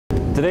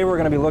Today we're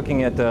going to be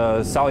looking at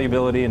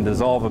solubility and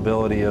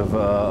dissolvability of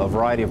a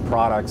variety of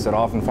products that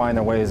often find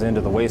their ways into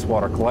the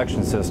wastewater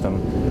collection system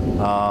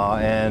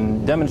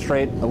and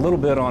demonstrate a little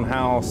bit on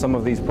how some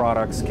of these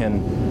products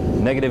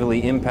can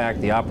negatively impact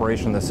the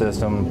operation of the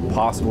system,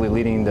 possibly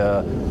leading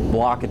to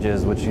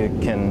blockages which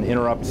can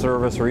interrupt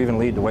service or even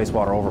lead to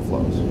wastewater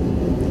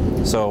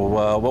overflows. So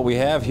what we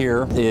have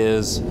here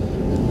is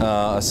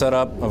a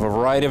setup of a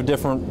variety of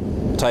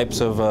different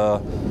types of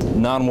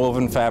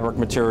non-woven fabric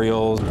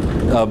materials,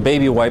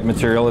 baby wipe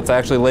material. It's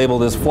actually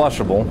labeled as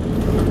flushable,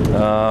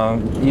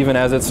 even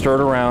as it's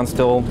stirred around,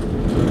 still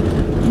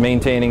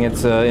maintaining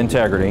its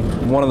integrity.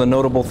 One of the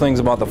notable things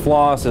about the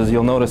floss is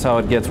you'll notice how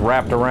it gets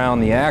wrapped around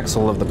the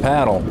axle of the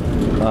paddle.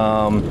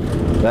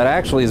 That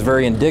actually is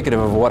very indicative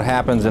of what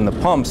happens in the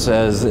pumps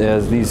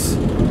as these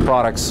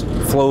products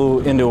flow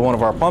into one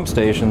of our pump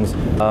stations.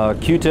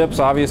 Q-tips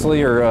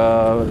obviously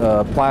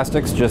are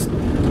plastics just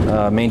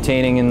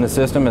maintaining in the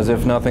system as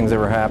if nothing's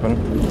ever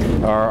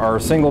happened. Our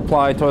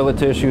single-ply toilet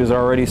tissue is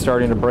already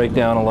starting to break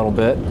down a little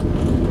bit.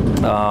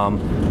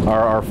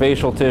 Our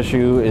facial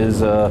tissue is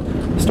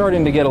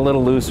starting to get a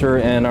little looser,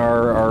 and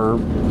our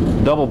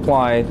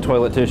double-ply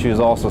toilet tissue is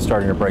also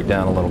starting to break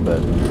down a little bit.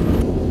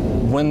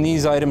 When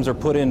these items are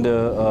put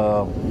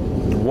into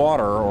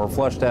water or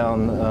flushed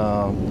down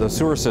the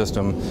sewer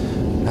system,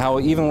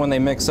 how even when they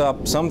mix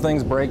up, some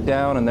things break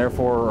down and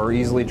therefore are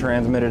easily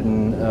transmitted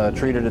and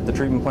treated at the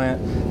treatment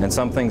plant, and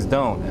some things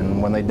don't.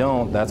 And when they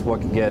don't, that's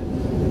what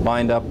can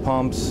bind up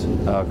pumps,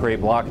 create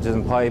blockages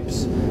in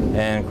pipes,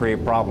 and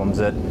create problems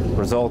that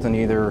result in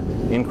either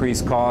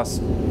increased costs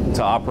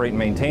to operate and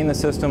maintain the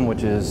system,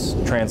 which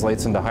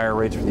translates into higher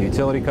rates for the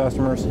utility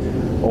customers,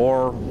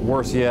 or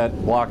worse yet,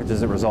 blockages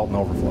that result in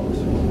overflows.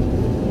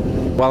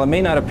 While it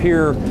may not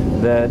appear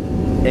that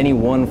any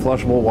one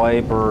flushable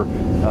wipe or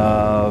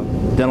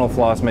dental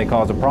floss may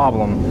cause a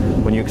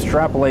problem, when you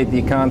extrapolate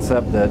the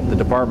concept that the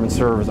department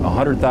serves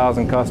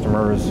 100,000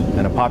 customers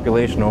and a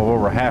population of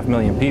over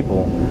 500,000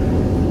 people,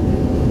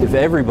 if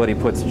everybody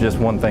puts just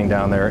one thing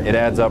down there, it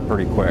adds up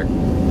pretty quick.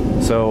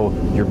 So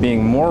you're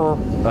being more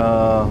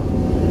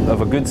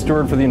of a good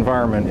steward for the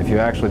environment if you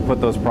actually put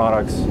those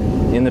products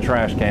in the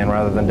trash can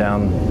rather than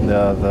down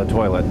the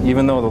toilet,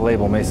 even though the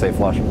label may say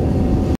flushable.